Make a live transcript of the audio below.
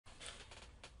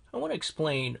I want to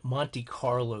explain Monte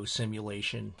Carlo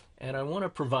simulation, and I want to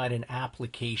provide an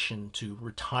application to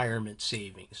retirement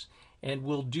savings. And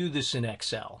we'll do this in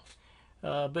Excel.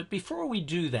 But before we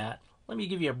do that, let me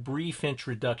give you a brief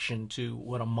introduction to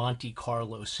what a Monte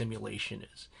Carlo simulation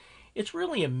is. It's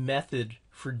really a method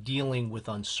for dealing with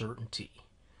uncertainty.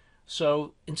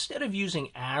 So instead of using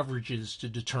averages to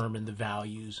determine the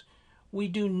values, we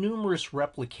do numerous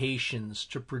replications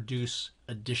to produce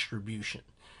a distribution.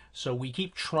 So we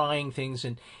keep trying things,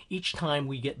 and each time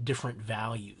we get different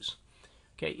values.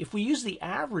 Okay, if we use the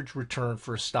average return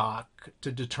for a stock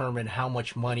to determine how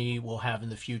much money we'll have in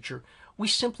the future, we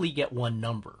simply get one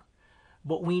number.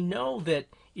 But we know that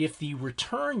if the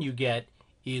return you get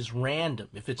is random,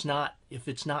 if it's not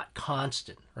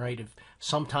constant, right? If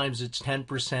sometimes it's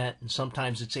 10% and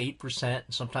sometimes it's 8%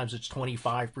 and sometimes it's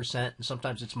 25% and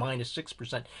sometimes it's minus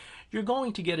 6%, you're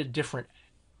going to get a different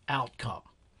outcome.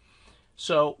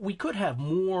 So we could have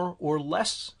more or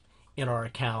less in our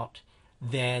account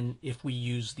than if we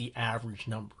use the average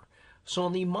number. So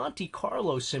in the Monte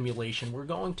Carlo simulation, we're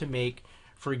going to make,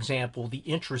 for example, the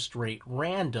interest rate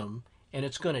random, and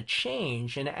it's going to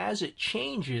change, and as it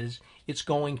changes, it's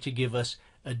going to give us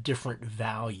a different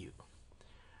value.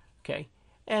 Okay?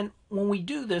 And when we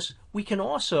do this, we can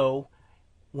also,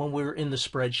 when we're in the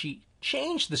spreadsheet,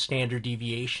 change the standard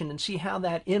deviation and see how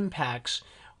that impacts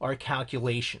our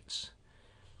calculations.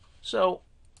 So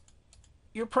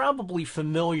you're probably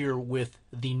familiar with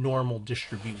the normal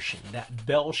distribution, that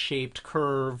bell-shaped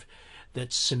curve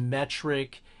that's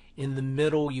symmetric. In the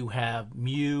middle you have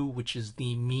mu, which is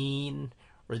the mean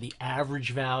or the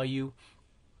average value.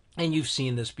 And you've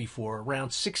seen this before. Around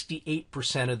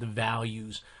 68% of the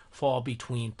values fall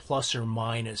between plus or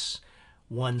minus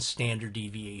one standard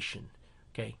deviation.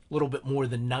 Okay, a little bit more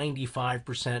than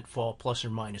 95% fall plus or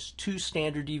minus two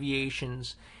standard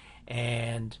deviations,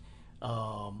 and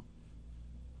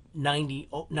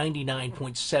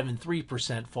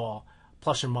 99.73% fall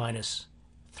plus or minus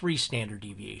three standard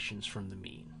deviations from the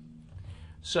mean.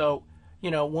 So,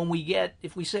 when we get,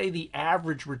 if we say the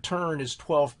average return is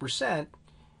 12%,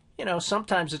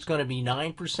 sometimes it's going to be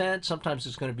 9%, sometimes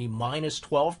it's going to be minus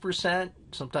 12%,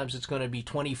 sometimes it's going to be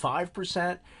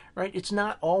 25%, right? It's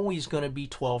not always going to be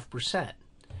 12%.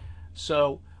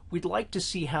 So we'd like to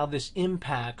see how this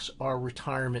impacts our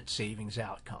retirement savings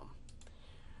outcome.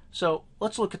 So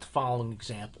let's look at the following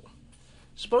example.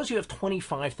 Suppose you have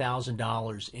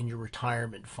 $25,000 in your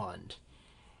retirement fund,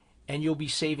 and you'll be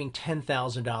saving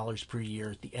 $10,000 per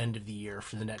year at the end of the year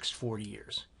for the next 40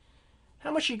 years.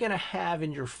 How much are you going to have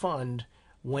in your fund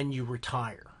when you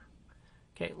retire?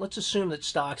 Okay, let's assume that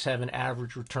stocks have an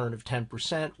average return of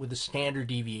 10% with a standard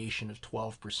deviation of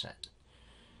 12%.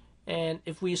 And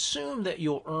if we assume that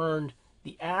you'll earn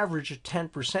the average of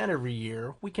 10% every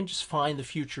year, we can just find the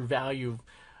future value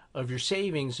of your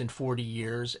savings in 40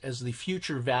 years as the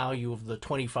future value of the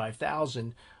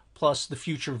 $25,000 plus the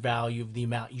future value of the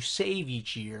amount you save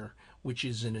each year, which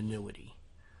is an annuity.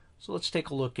 So let's take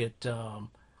a look at a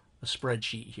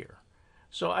spreadsheet here.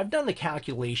 So I've done the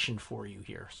calculation for you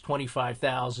here. It's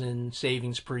 25,000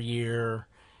 savings per year,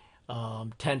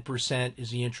 10%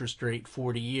 is the interest rate,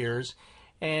 40 years.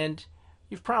 And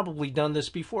you've probably done this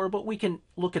before, but we can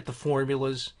look at the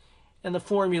formulas. And the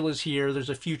formulas here, there's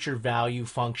a future value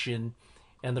function,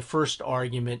 and the first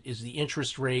argument is the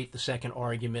interest rate, the second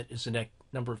argument is the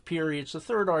number of periods, the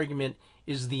third argument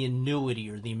is the annuity,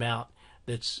 or the amount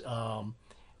that's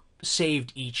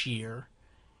saved each year,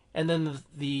 and then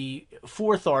the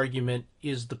fourth argument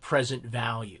is the present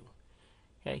value.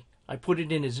 Okay, I put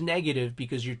it in as negative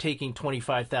because you're taking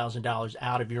 $25,000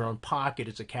 out of your own pocket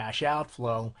as a cash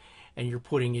outflow, and you're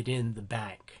putting it in the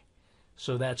bank.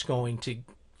 So that's going to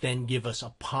then give us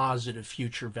a positive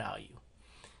future value.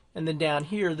 And then down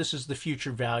here, this is the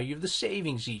future value of the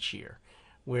savings each year,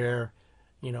 where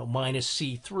minus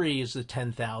C3 is the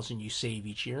 10,000 you save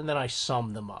each year, and then I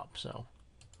sum them up. So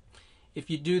if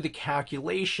you do the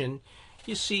calculation,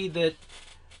 you see that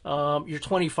your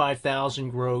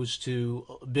 25,000 grows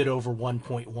to a bit over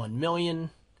 1.1 million.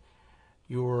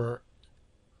 Your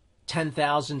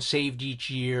 10,000 saved each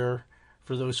year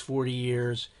for those 40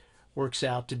 years works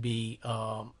out to be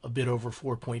a bit over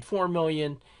 4.4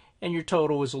 million, and your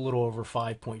total is a little over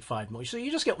 5.5 million. So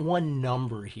you just get one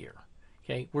number here.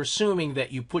 Okay, we're assuming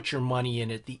that you put your money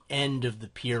in at the end of the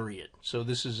period. So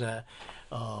this is an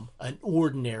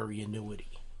ordinary annuity.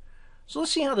 So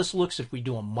let's see how this looks if we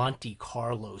do a Monte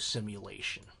Carlo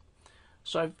simulation.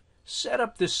 So I've set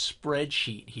up this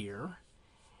spreadsheet here,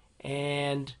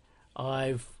 and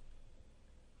I'm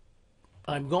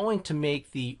going to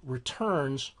make the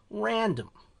returns random.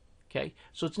 Okay,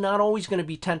 so it's not always going to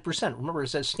be 10%. Remember, it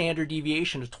says standard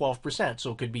deviation is 12%,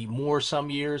 so it could be more some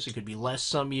years, it could be less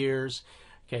some years.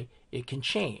 Okay, it can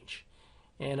change.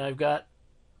 And I've got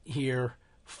here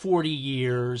 40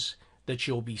 years that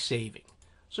you'll be saving.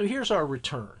 So here's our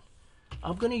return.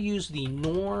 I'm going to use the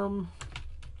norm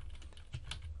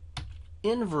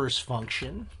inverse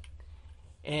function,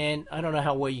 and I don't know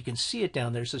how well you can see it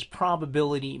down there. It says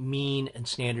probability, mean, and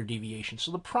standard deviation.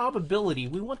 So the probability,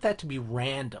 we want that to be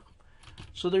random.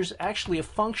 So there's actually a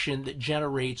function that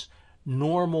generates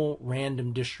normal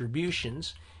random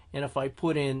distributions, and if I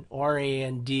put in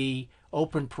RAND,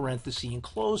 open parenthesis and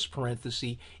close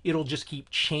parenthesis, it'll just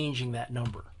keep changing that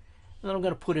number. And then I'm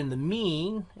going to put in the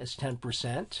mean as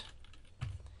 10%,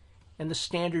 and the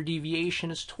standard deviation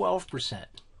is 12%. And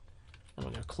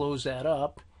I'm going to close that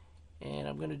up, and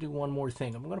I'm going to do one more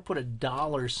thing. I'm going to put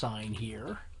a $sign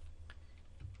here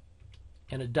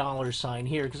and a $sign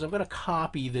here because I'm going to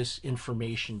copy this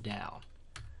information down.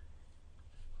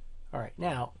 All right,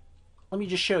 now let me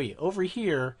just show you. Over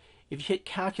here, if you hit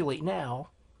calculate now,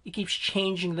 it keeps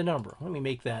changing the number. Let me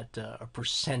make that a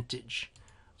percentage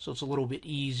so it's a little bit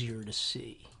easier to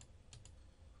see.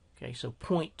 Okay, so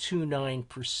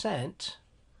 0.29%.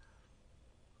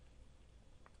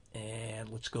 And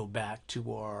let's go back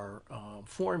to our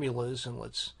formulas and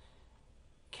let's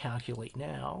calculate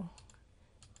now.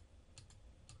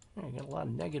 We got a lot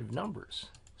of negative numbers.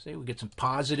 See, we get some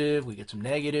positive, we get some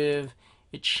negative.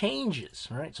 It changes,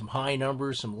 right? Some high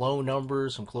numbers, some low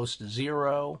numbers, some close to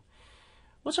zero.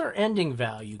 What's our ending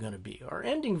value going to be? Our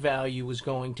ending value is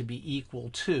going to be equal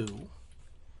to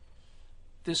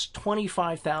this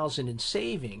 25,000 in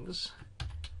savings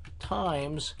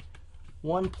times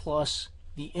 1 plus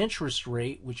the interest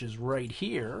rate, which is right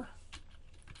here,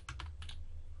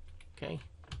 okay,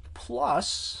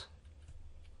 plus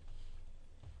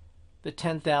the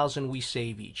 10,000 we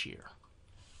save each year.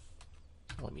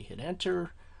 Let me hit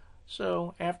enter.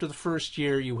 So after the first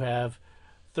year, you have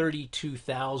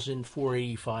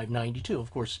 32,485.92.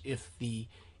 Of course, if the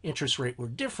interest rate were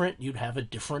different, you'd have a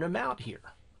different amount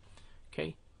here.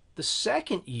 Okay, the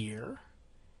second year,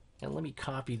 and let me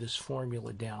copy this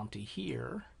formula down to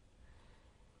here.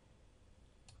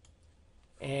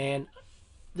 And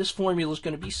this formula is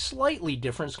going to be slightly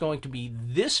different. It's going to be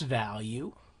this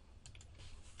value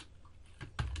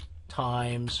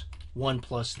times 1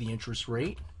 plus the interest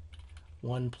rate,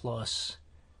 1 plus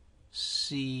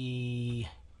C15,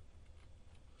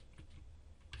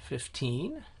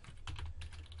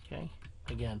 okay,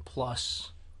 again,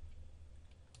 plus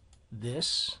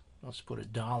this. Let's put a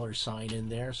 $sign in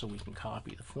there so we can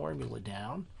copy the formula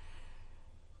down.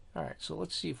 All right, so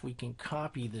let's see if we can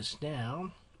copy this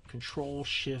down. Control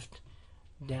Shift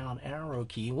down arrow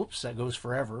key. Whoops, that goes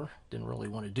forever. Didn't really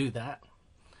want to do that.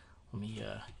 Let me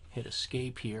hit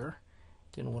escape here.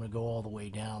 Didn't want to go all the way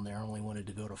down there. I only wanted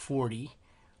to go to 40.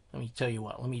 Let me tell you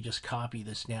what, let me just copy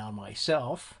this down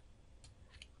myself.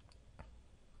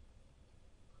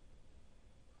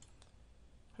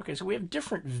 Okay, so we have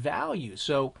different values.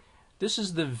 So this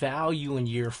is the value in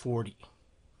year 40.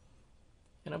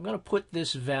 And I'm going to put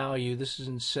this value, this is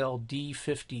in cell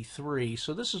D53,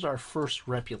 so this is our first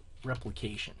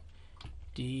replication.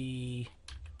 D53,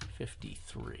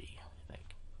 I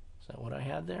think. Is that what I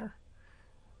had there?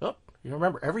 Oh, you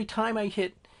remember, every time I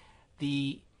hit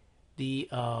the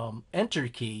enter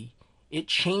key, it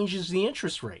changes the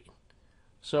interest rate.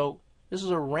 So this is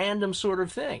a random sort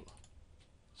of thing.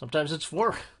 Sometimes it's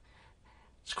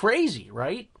it's crazy,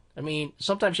 right? I mean,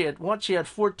 sometimes once you had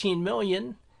 14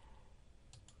 million,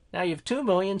 now you have 2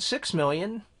 million, 6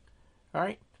 million, all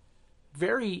right?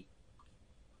 Very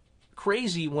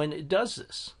crazy when it does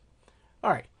this.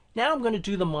 All right, now I'm going to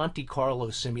do the Monte Carlo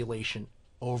simulation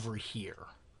over here.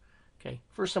 Okay,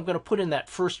 first I'm going to put in that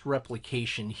first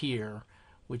replication here,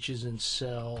 which is in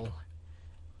cell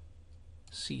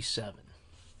C7.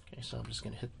 Okay, so I'm just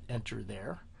going to hit enter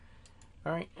there.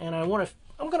 All right, and I'm going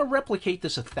to replicate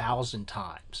this 1,000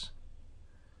 times.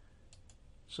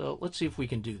 So let's see if we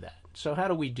can do that. So how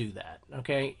do we do that?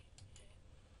 Okay,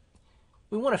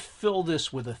 we want to fill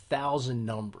this with 1,000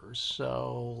 numbers.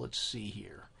 So let's see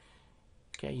here.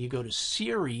 Okay, you go to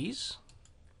series.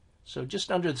 So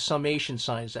just under the summation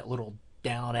sign is that little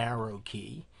down arrow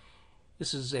key.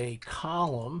 This is a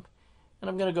column, and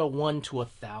I'm going to go 1 to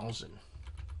 1,000.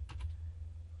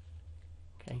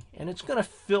 Okay, and it's going to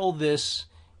fill this,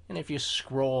 and if you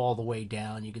scroll all the way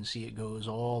down, you can see it goes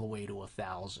all the way to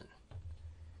 1,000.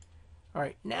 All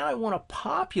right, now I want to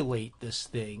populate this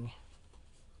thing,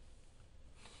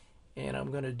 and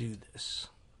I'm going to do this.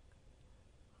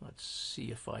 Let's see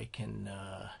if I can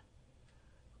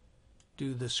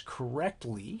do this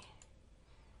correctly.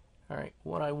 All right,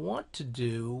 what I want to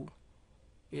do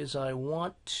is I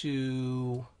want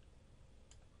to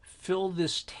fill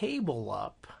this table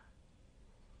up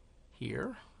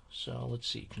here. So let's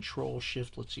see, Control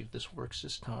Shift, let's see if this works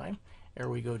this time. There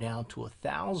we go, down to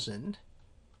 1,000.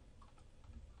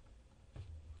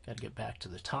 Got to get back to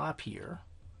the top here.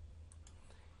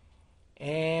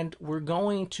 And we're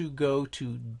going to go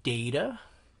to Data,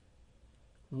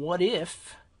 What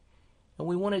If, and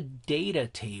we want a data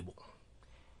table.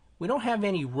 We don't have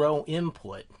any row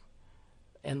input,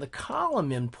 and the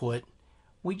column input,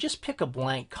 we just pick a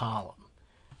blank column.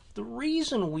 The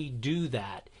reason we do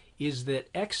that is that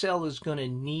Excel is going to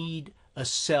need a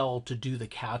cell to do the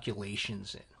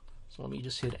calculations in. So let me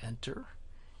just hit Enter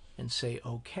and say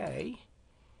OK.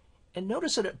 And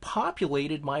notice that it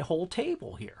populated my whole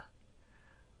table here.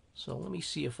 So let me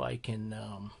see if I can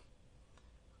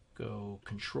go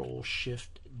Control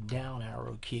Shift down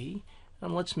arrow key,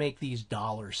 and let's make these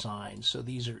dollar signs so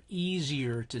these are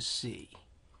easier to see,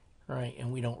 right?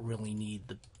 And we don't really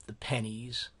need the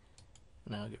pennies.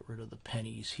 And I'll get rid of the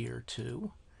pennies here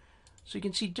too. So you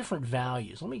can see different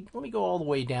values. Let me go all the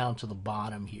way down to the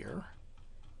bottom here.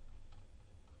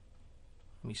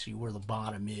 Let me see where the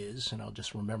bottom is, and I'll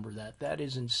just remember that. That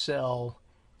is in cell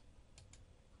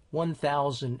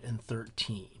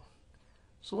 1013.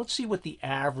 So let's see what the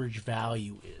average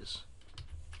value is.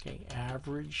 Okay,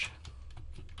 average.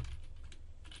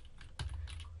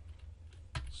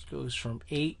 This goes from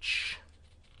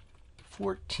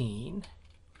H14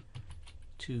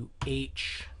 to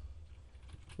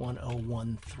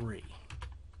H1013.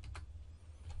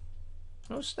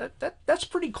 Notice that's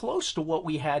pretty close to what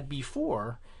we had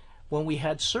before when we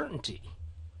had certainty.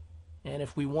 And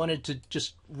if we wanted to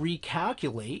just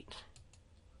recalculate,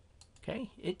 okay,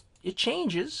 it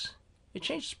changes. It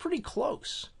changes pretty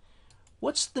close.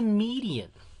 What's the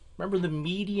median? Remember, the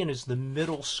median is the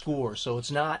middle score, so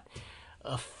it's not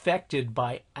affected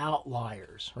by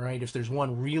outliers, right? If there's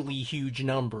one really huge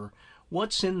number,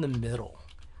 what's in the middle?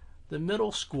 The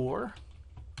middle score,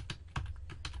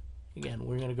 again,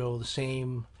 we're going to go the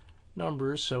same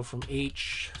numbers, so from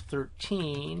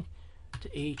H13 to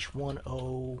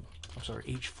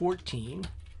H14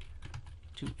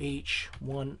 to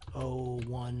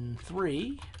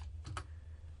H1013.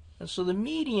 And so the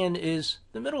median is,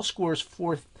 the middle score is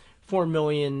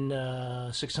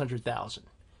 4,600,000.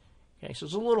 Okay, so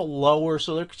it's a little lower,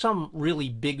 so there's some really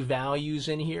big values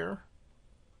in here.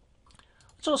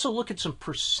 Let's also look at some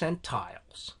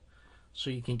percentiles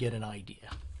so you can get an idea.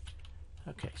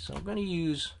 Okay, so I'm going to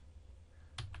use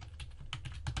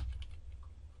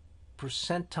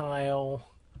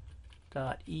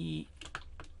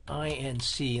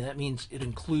percentile.einc. That means it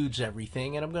includes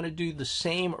everything, and I'm going to do the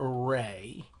same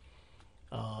array,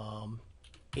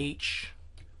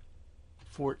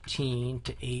 H14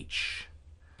 to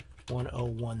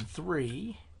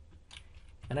H1013,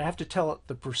 and I have to tell it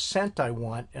the percent I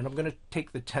want, and I'm going to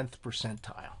take the 10th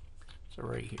percentile. So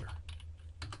right here.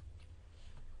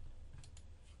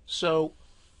 So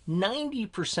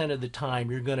 90% of the time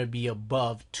you're going to be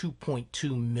above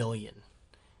 2.2 million.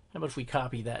 How about if we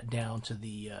copy that down to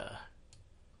the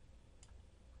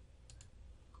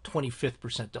 25th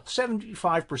percentile?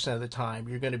 75% of the time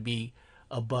you're going to be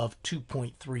above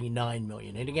 2.39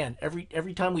 million. And again,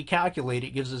 every time we calculate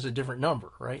it gives us a different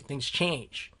number, right? Things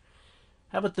change.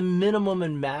 How about the minimum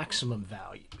and maximum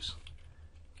values?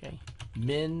 Okay,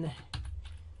 min,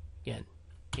 again,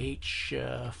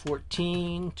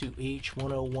 H14 to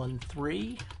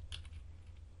H1013.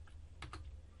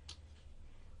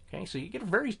 Okay, so you get a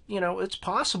very, it's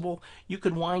possible you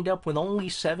could wind up with only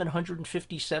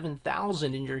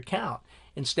 757,000 in your account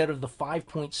instead of the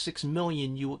 5.6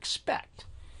 million you expect.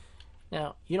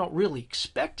 Now, you don't really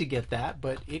expect to get that,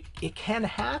 but it can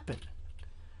happen.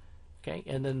 Okay,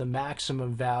 and then the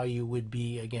maximum value would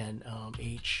be, again,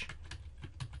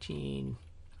 H10,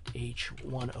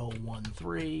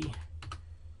 H1013.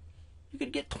 You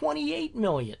could get 28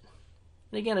 million.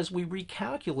 And again, as we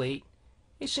recalculate,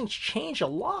 these things change a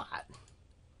lot.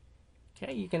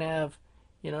 Okay, you can have,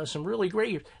 some really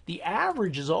great years. The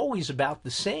average is always about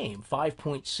the same,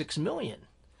 5.6 million.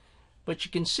 But you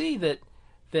can see that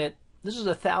this is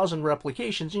 1,000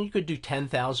 replications, and you could do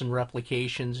 10,000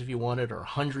 replications if you wanted, or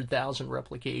 100,000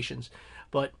 replications.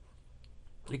 But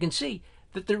you can see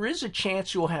that there is a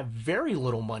chance you'll have very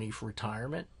little money for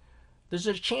retirement. There's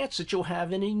a chance that you'll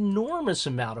have an enormous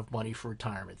amount of money for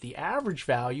retirement. The average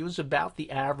value is about the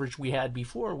average we had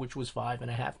before, which was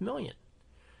 5.5 million.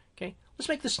 Okay, let's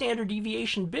make the standard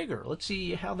deviation bigger. Let's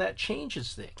see how that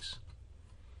changes things.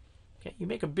 Okay, you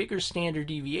make a bigger standard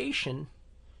deviation,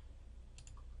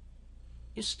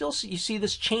 you see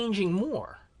this changing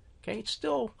more. Okay, it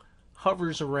still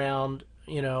hovers around,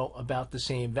 about the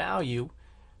same value,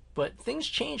 but things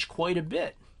change quite a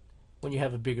bit when you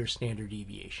have a bigger standard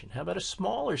deviation. How about a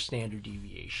smaller standard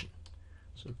deviation?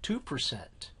 So 2%.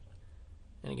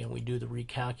 And again, we do the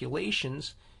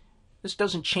recalculations. This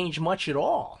doesn't change much at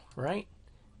all, right?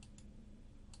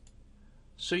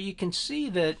 So you can see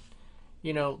that,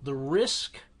 the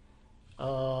risk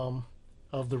of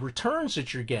the returns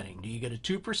that you're getting. Do you get a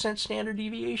 2% standard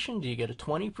deviation? Do you get a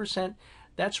 20%?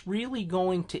 That's really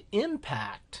going to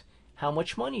impact how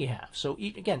much money you have. So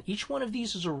again, each one of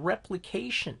these is a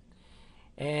replication.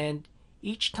 And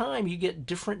each time you get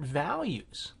different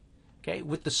values. Okay,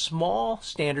 with the small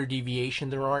standard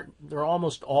deviation, they're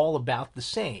almost all about the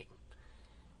same.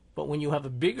 But when you have a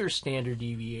bigger standard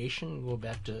deviation, go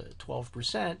back to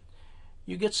 12%,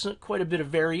 you get quite a bit of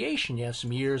variation. You have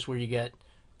some years where you get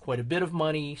quite a bit of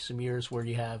money, some years where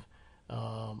you have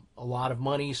a lot of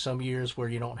money, some years where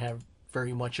you don't have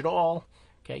very much at all.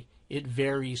 Okay, it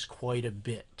varies quite a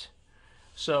bit.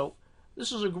 So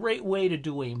this is a great way to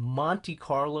do a Monte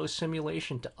Carlo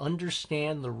simulation to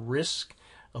understand the risk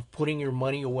of putting your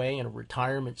money away in a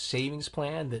retirement savings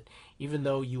plan, that even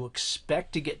though you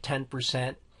expect to get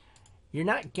 10%, you're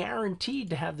not guaranteed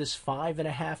to have this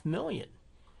 $5.5 million.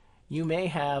 You may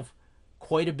have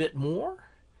quite a bit more,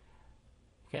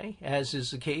 okay, as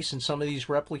is the case in some of these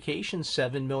replications,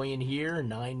 7 million here,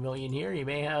 9 million here. You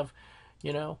may have,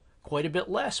 quite a bit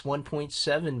less,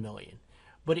 1.7 million.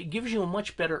 But it gives you a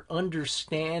much better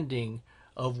understanding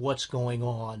of what's going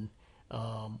on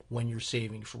when you're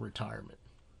saving for retirement.